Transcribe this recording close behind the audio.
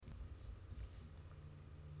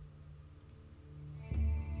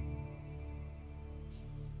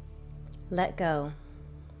Let go.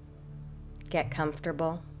 Get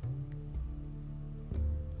comfortable.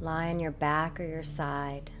 Lie on your back or your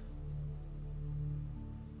side.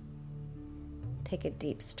 Take a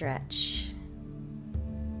deep stretch.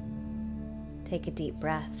 Take a deep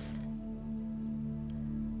breath.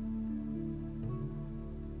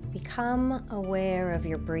 Become aware of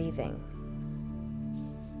your breathing.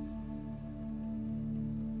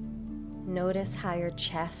 Notice how your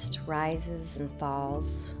chest rises and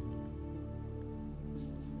falls.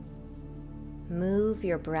 Move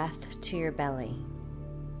your breath to your belly.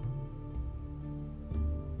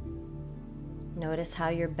 Notice how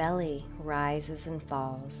your belly rises and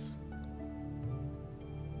falls.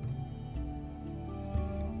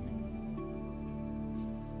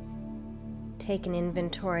 Take an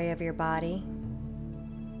inventory of your body.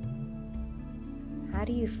 How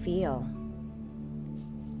do you feel?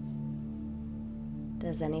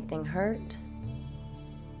 Does anything hurt?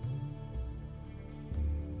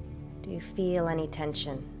 Do you feel any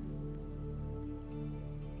tension?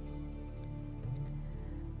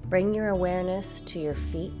 Bring your awareness to your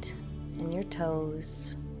feet and your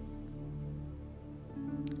toes.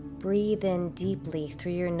 Breathe in deeply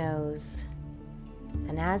through your nose,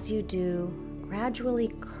 and as you do,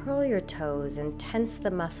 gradually curl your toes and tense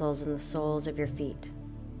the muscles in the soles of your feet.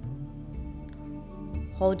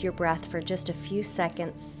 Hold your breath for just a few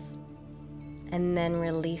seconds, and then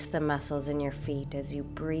release the muscles in your feet as you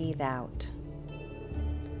breathe out.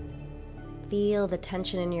 Feel the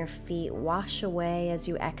tension in your feet wash away as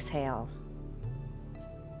you exhale.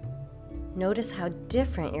 Notice how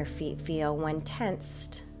different your feet feel when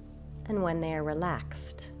tensed and when they are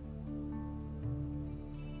relaxed.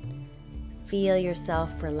 Feel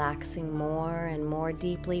yourself relaxing more and more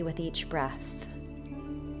deeply with each breath.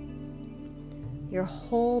 Your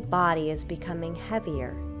whole body is becoming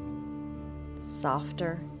heavier,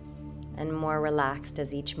 softer, and more relaxed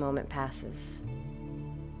as each moment passes.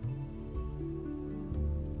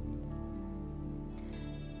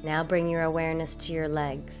 Now bring your awareness to your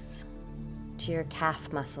legs, to your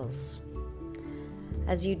calf muscles.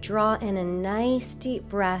 As you draw in a nice deep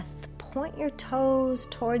breath, point your toes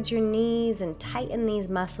towards your knees and tighten these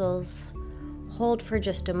muscles. Hold for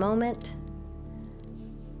just a moment,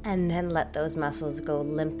 and then let those muscles go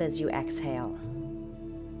limp as you exhale.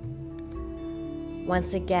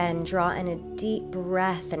 Once again, draw in a deep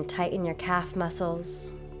breath and tighten your calf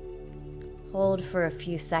muscles. Hold for a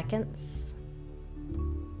few seconds,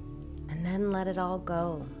 and then let it all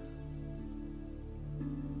go.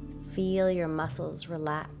 Feel your muscles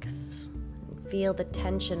relax. Feel the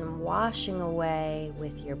tension washing away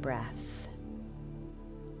with your breath.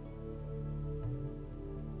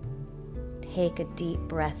 Take a deep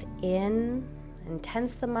breath in and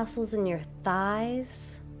tense the muscles in your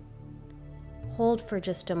thighs. Hold for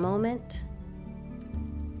just a moment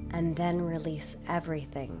and then release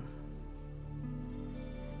everything.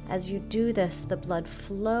 As you do this, the blood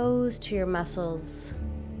flows to your muscles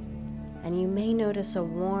and you may notice a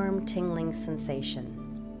warm, tingling sensation.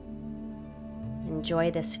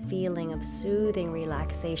 Enjoy this feeling of soothing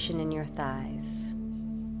relaxation in your thighs.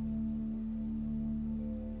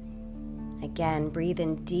 Again, breathe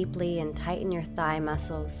in deeply and tighten your thigh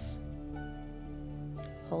muscles.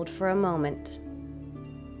 Hold for a moment.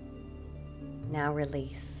 Now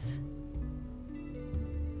release.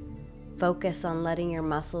 Focus on letting your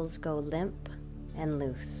muscles go limp and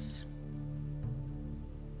loose.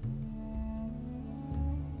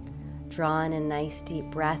 Draw in a nice deep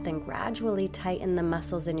breath and gradually tighten the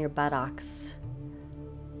muscles in your buttocks.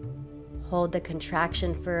 Hold the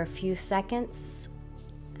contraction for a few seconds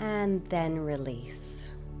and then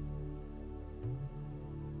release.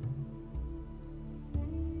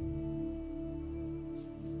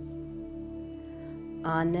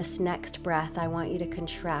 On this next breath, I want you to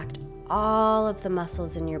contract all of the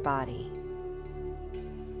muscles in your body.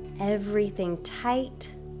 Everything tight,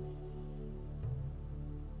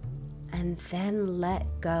 and then let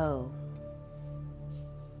go.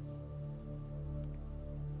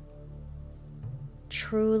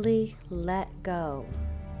 Truly let go.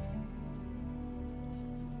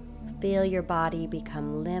 Feel your body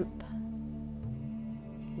become limp,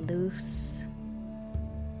 loose.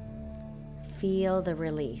 Feel the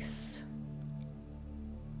release.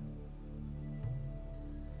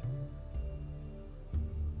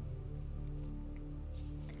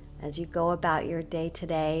 As you go about your day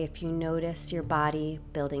today, if you notice your body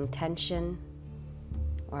building tension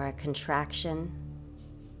or a contraction,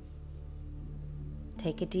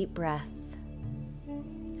 take a deep breath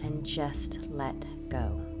and just let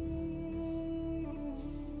go.